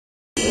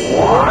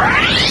So,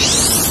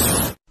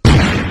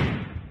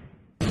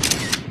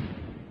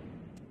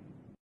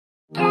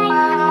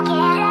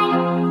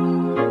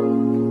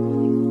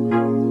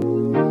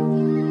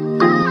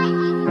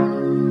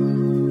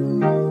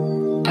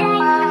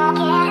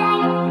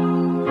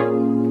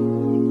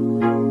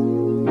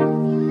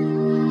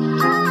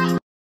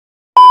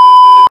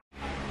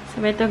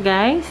 ito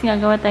guys,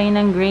 gagawa tayo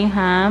ng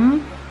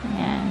graham.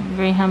 Ayan,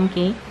 graham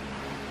cake.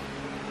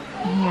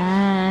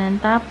 Ayan,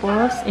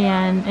 tapos,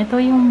 ayan, ito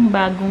yung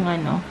bagong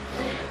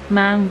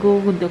mango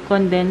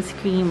condensed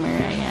creamer.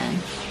 Ayan.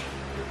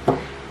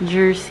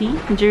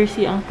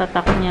 Jersey ang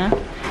tatak niya.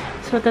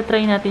 So,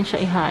 tatry natin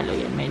siya ihalo.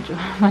 Yan, medyo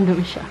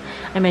madumi siya.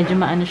 Ay, medyo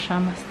maano siya,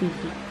 mas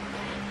sticky.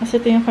 Kasi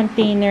ito yung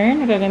container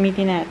na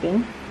gagamitin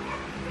natin.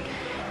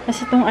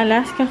 Kasi itong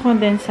Alaska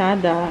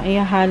kondensada,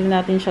 ihalo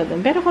natin siya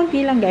doon. Pero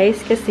konti lang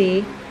guys,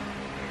 kasi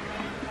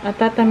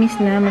tatamis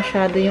na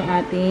masyado yung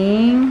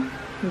ating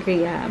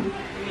graham.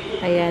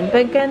 Ayan.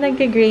 Pagka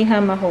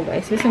nagka-graham ako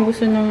guys,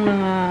 gusto ng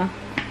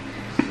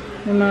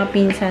mga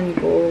pinsan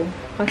ko.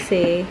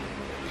 Kasi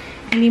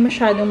hindi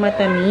masyadong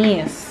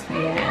matamis.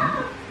 Ayan.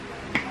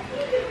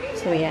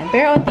 So, ayan.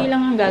 Pero onti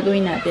lang ang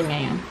gagawin natin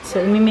ngayon.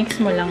 So, imimix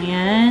mo lang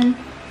yan.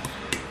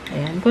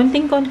 Ayan.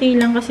 Konting-konti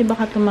lang kasi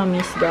baka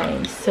tumamis,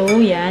 guys. So,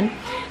 yan.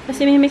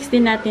 Kasi imimix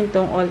din natin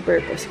tong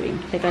all-purpose cream.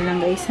 Teka lang,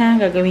 guys, ha.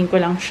 Gagawin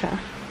ko lang siya.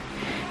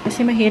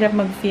 Kasi mahirap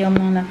mag-film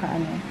ng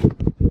nakaano.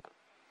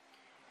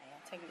 Ayan.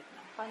 Saglit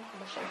lang. Paano ko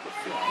ba siya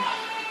i-film?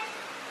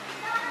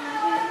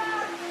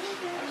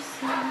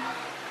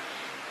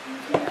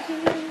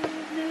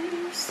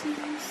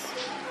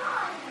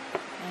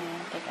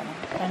 Ayan. Teka lang.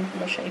 Paano ko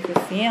ba siya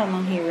i-film?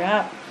 Ang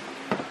hirap.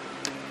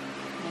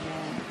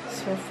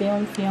 So,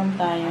 film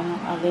tayo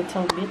a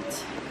little bit.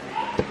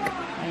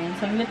 Ayan.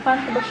 Saglit, paano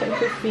ko ba siya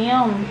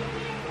i-film?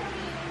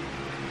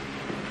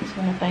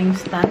 So, wala tayong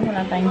stand.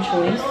 Wala tayong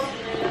choice.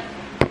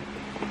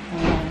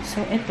 Ayan.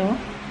 So, ito.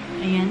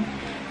 Ayan.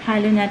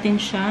 Halo natin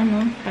siya,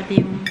 no?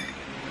 Pati yung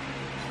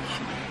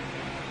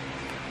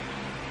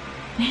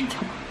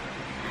ito.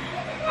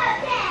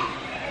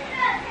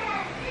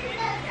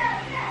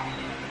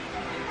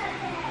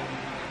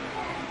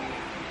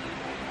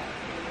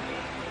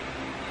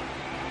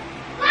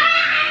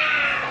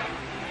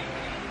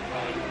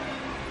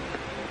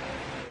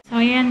 So,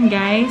 ayan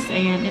guys.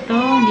 Ayan. Ito,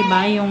 di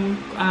ba, yung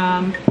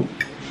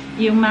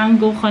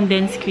mango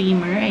condensed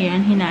creamer.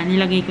 Ayan,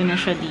 nilagay ko na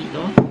siya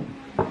dito.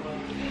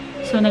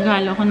 So,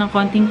 naghalo ko ng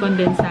konting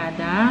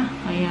kondensada.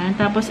 Ayan.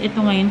 Tapos, ito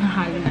ngayon,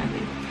 hahalo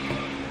natin.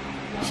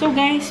 So,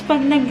 guys,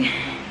 pag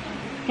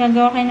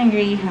gagawa kayo ng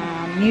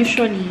graham,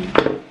 usually,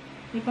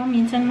 di ba,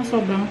 minsan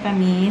sobrang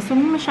tamis. So,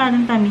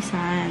 masyadong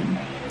tamisan.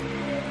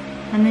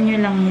 Ano nyo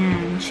lang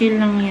yan.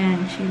 Chill lang yan.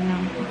 Chill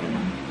lang. Okay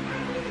lang.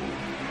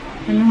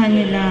 Anuhan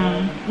nyo lang.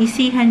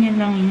 Isihan nyo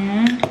lang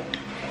yan.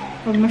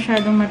 Huwag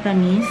masyadong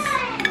matamis.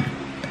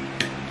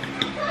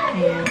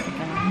 Ayan.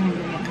 Teka lang.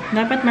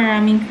 Dapat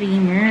maraming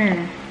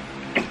creamer.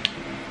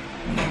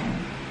 Ayan.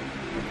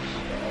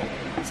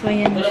 So,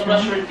 ayan na siya.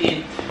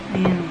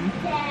 Ayan.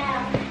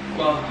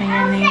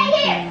 Ayan na yung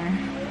creamer.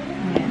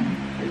 Ayan.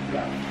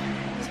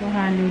 So,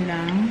 halo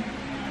lang.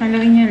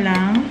 Haluin nyo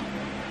lang.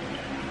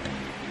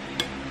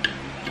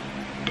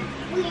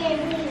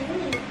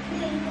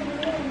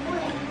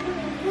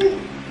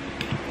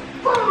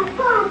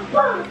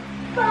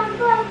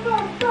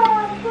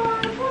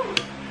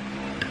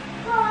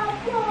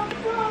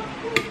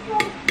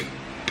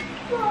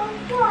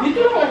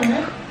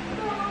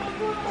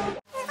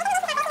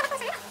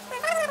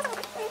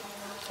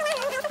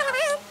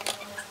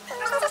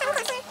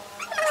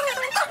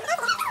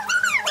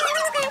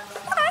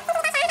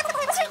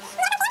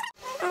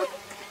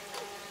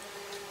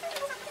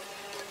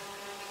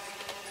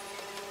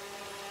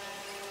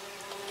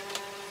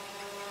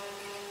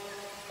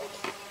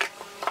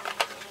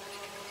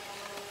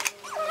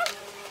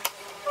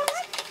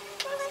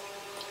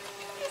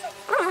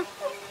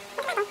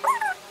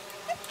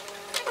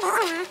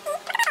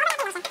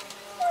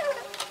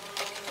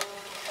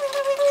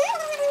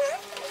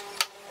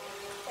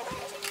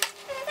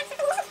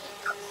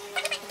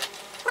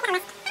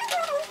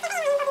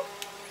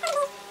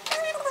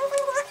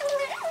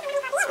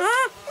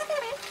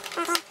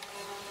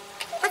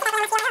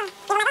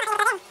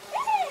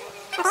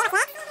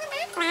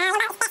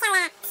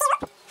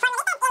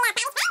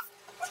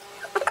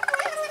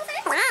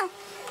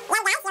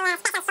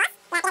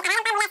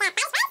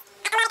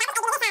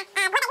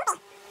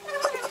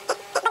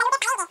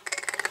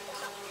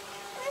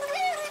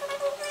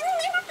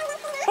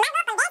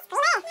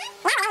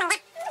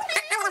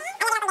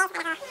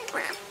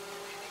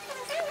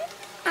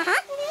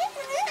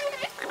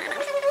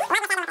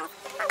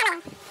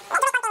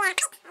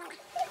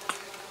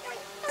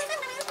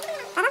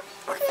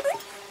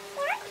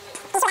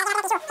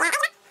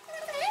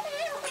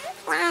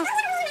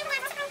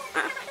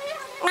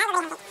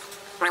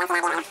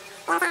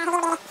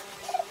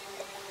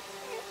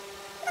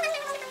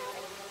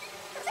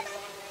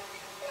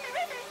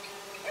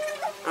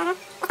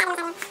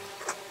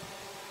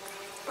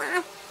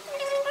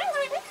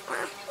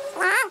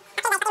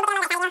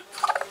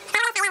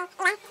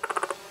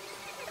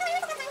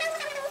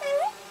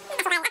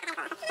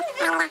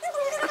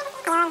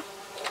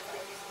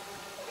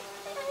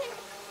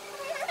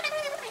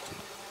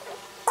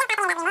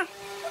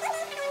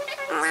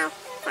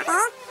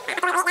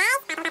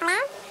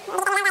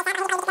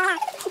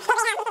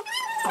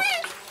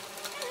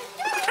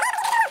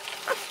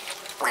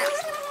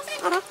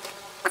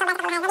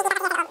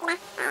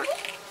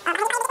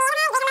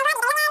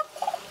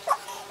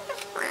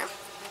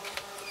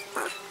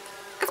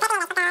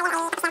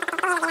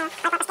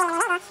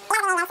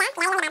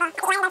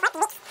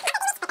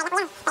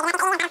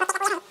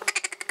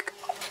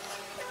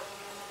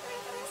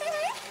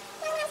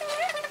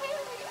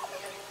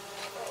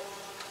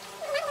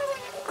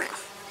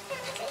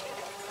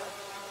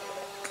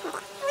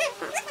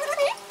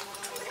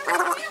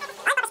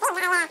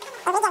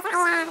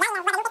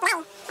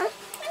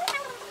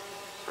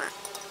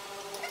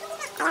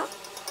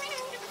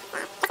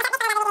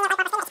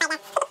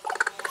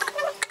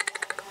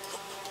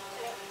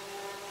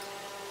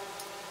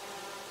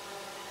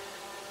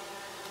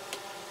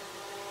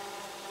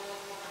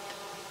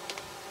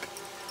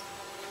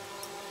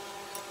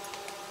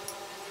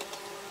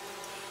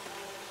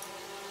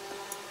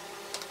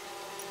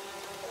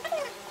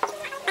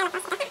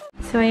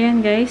 So,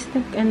 ayan guys,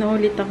 ano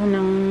ulit ako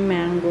ng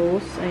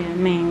mangoes. Ayan,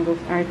 mango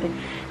arte.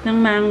 Ng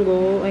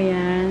mango,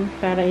 ayan,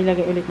 para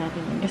ilagay ulit natin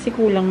yun. Kasi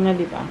kulang na,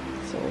 di ba?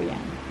 So,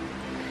 ayan.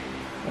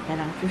 Teka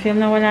lang. Film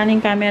na wala na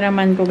yung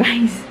cameraman ko,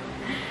 guys.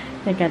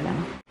 Teka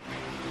lang.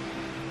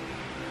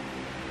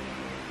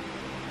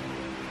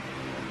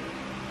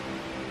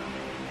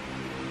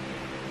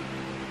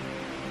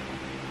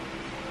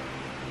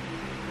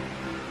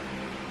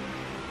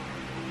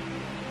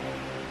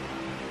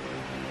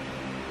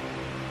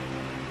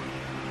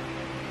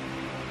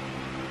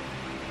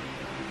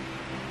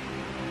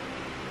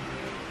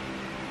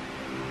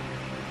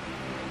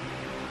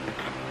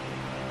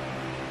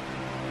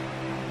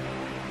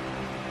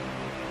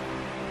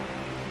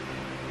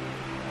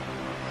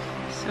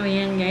 So,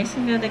 ayan guys.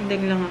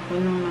 Nagdadagdag lang ako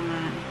ng mga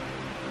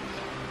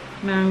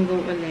mango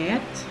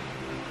ulit.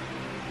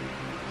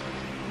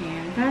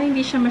 Ayan. Para hindi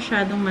siya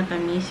masyadong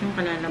matamis yung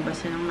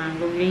kalalabasan ng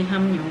mango.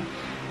 Graham nyo.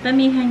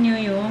 Tamihan nyo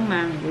yung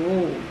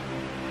mango.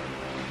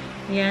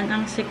 Yan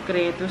ang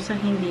sekreto sa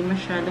hindi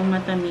masyadong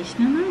matamis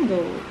na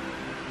mango.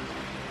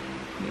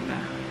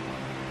 Diba?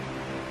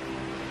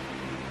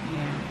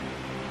 Ayan.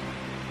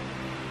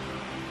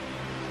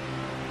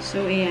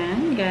 So,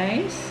 ayan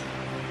guys.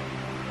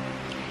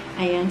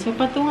 Ayan. So,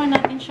 patungan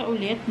natin siya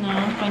ulit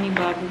ng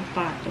panibagong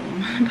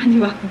patong.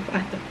 Panibagong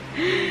patong.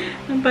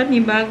 Ng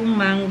panibagong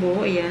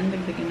mango. Ayan.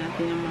 Dagdagan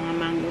natin yung mga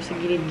mango sa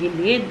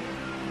gilid-gilid.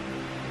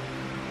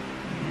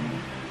 Ayan.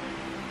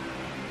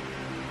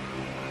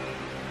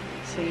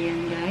 So,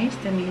 ayan guys.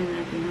 Damihan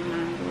natin ng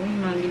mango.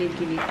 Yung mga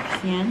gilid-gilid.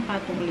 Ayan.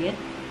 Patong ulit.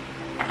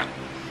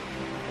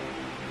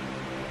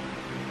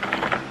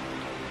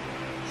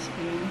 So,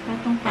 ayan.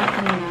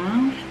 Patong-patong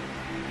lang.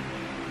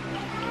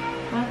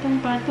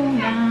 Patong-patong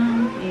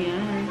lang.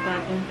 Ayan.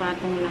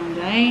 Patong-patong lang,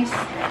 guys.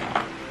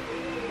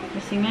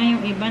 Kasi nga,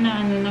 yung iba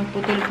na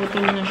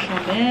nagputol-putol na siya,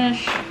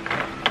 besh.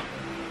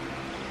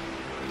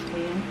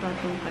 Ayan.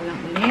 Patong pa lang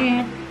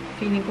ulit.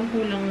 Feeling ko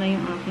kulang na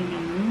yung aking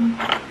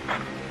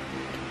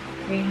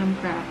graham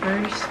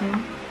crackers. No?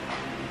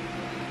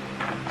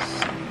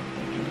 So,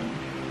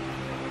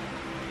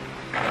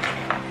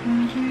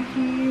 Father,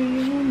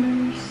 hear your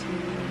mercy.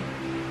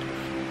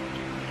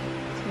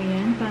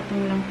 Ayan,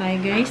 patong lang tayo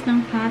guys.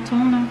 Ng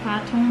patong.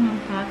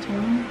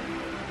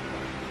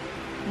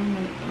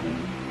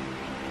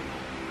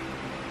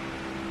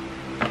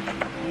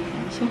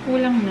 Ayan. So,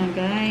 kulang na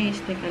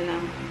guys. Teka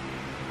lang.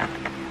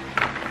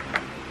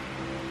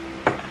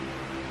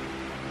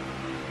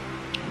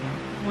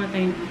 Kuha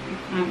tayo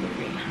ng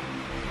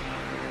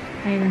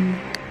Ayan.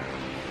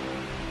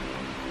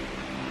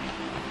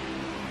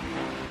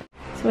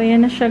 So,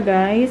 ayan na siya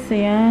guys.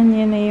 Ayan.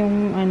 Yan na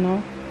yung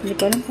hindi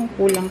ko alam kung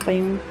kulang pa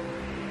yung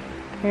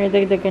kaya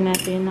dagdagan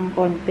natin ng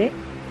konti.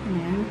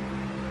 Ayan.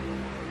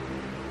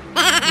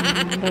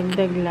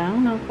 Dagdag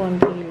lang ng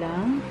konti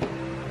lang.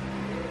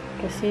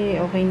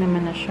 Kasi okay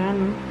naman na siya,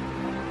 no?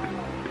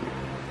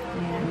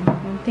 Ayan.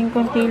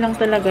 Konting-konti lang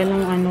talaga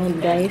ng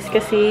guys.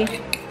 Kasi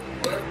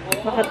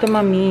baka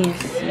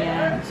tumamis.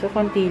 Ayan. So,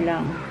 konti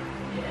lang.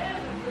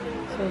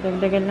 So,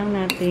 dagdagan lang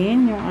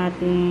natin yung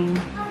ating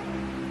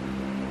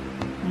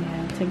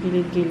ayan, sa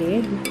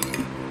gilid-gilid.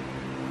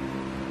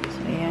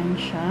 So, ayan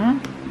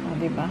siya. O,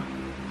 diba?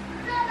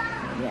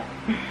 Yeah.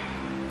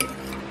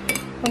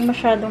 Pag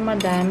masyadong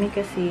madami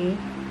kasi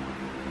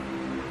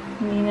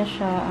hindi na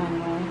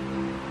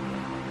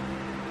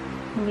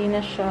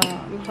siya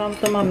mukhang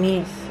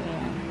tumamis.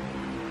 Ayan.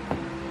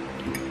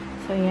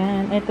 So,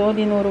 ayan. Ito,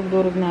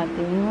 dinurog-durog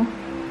natin.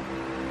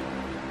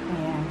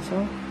 Ayan.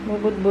 So,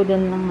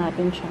 bubud-budan lang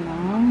natin siya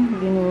ng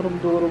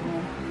dinurog-durog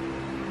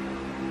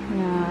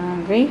na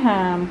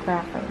graham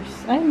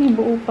crackers. Ay, may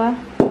buo pa.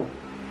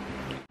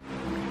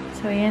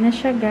 So, ayan na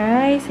siya,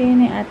 guys.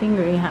 Ayan yung ating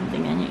graham.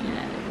 Tingnan nyo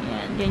ilalim.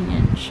 Ayan,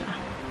 ganyan siya.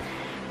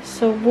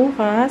 So,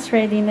 bukas,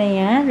 ready na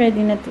yan.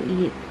 Ready na to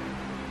eat.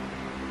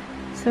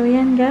 So,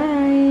 ayan,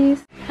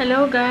 guys.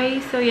 Hello,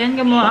 guys. So, ayan,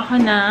 gumawa ako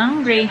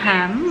ng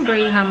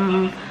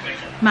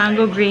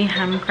mango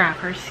graham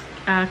crackers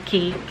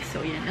cake. So,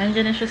 ayan.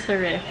 Andyan na siya sa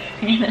ref.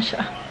 Ayan na siya.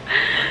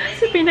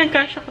 So,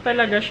 pinagkasya ko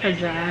talaga siya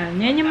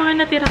dyan. Yan yung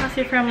mga natira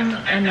kasi from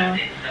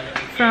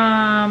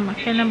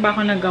kailan ba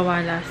ako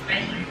nagawa last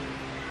time?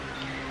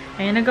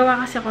 Ayan,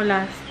 nagawa kasi ako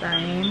last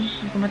time.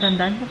 Hindi ko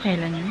matandaan kung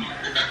kailan yun.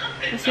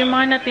 Kasi yung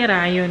mga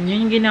natira, yun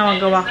yung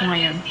ginagawa ko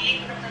ngayon.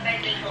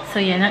 So,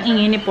 yan. Ang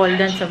ingay ni Paul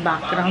Dan sa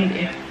background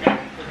eh.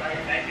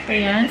 So,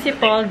 yan. Si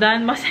Paul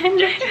Dan.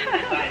 Masenjoy.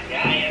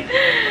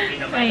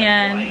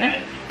 Ayan.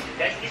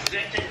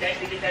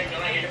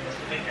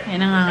 Ayan,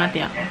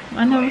 nangangati ako.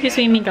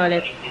 Magsiswimming ka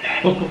ulit?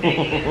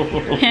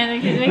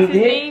 Ayan,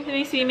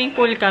 may swimming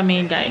pool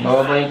kami, guys.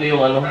 Bababayin ko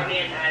yung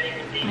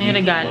may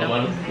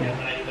regalo.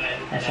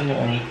 Asan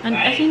yung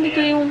Asin dito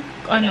yung,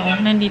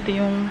 nandito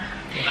yung...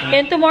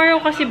 Yan,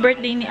 tomorrow kasi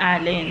birthday ni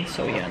Allen.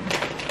 So, yun.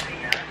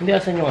 Hindi,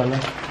 asan yung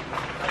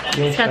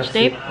yung scotch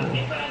tape?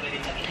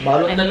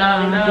 Balot na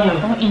lang na.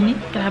 Oh, init.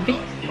 Grabe.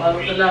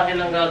 Balot na lang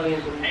lang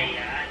gagawin ko.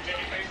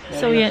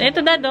 So, yan.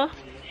 Ito, Dado.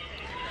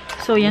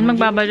 So, yan.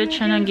 Magbabalot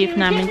siya ng gift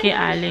namin kay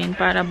Allen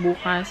para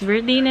bukas.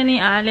 Birthday na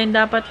ni Allen.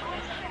 Dapat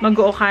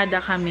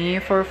mag-Okada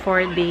kami for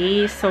 4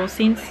 days. So,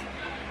 since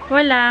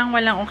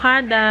walang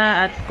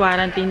Okada at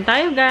quarantine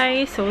tayo,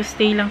 guys. So,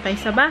 stay lang tayo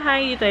sa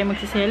bahay. Dito tayo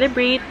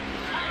magsi-celebrate.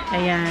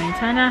 Ayan.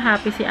 Sana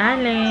happy si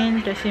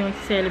Allen kasi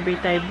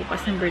magsi-celebrate tayo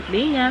bukas ng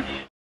birthday niya.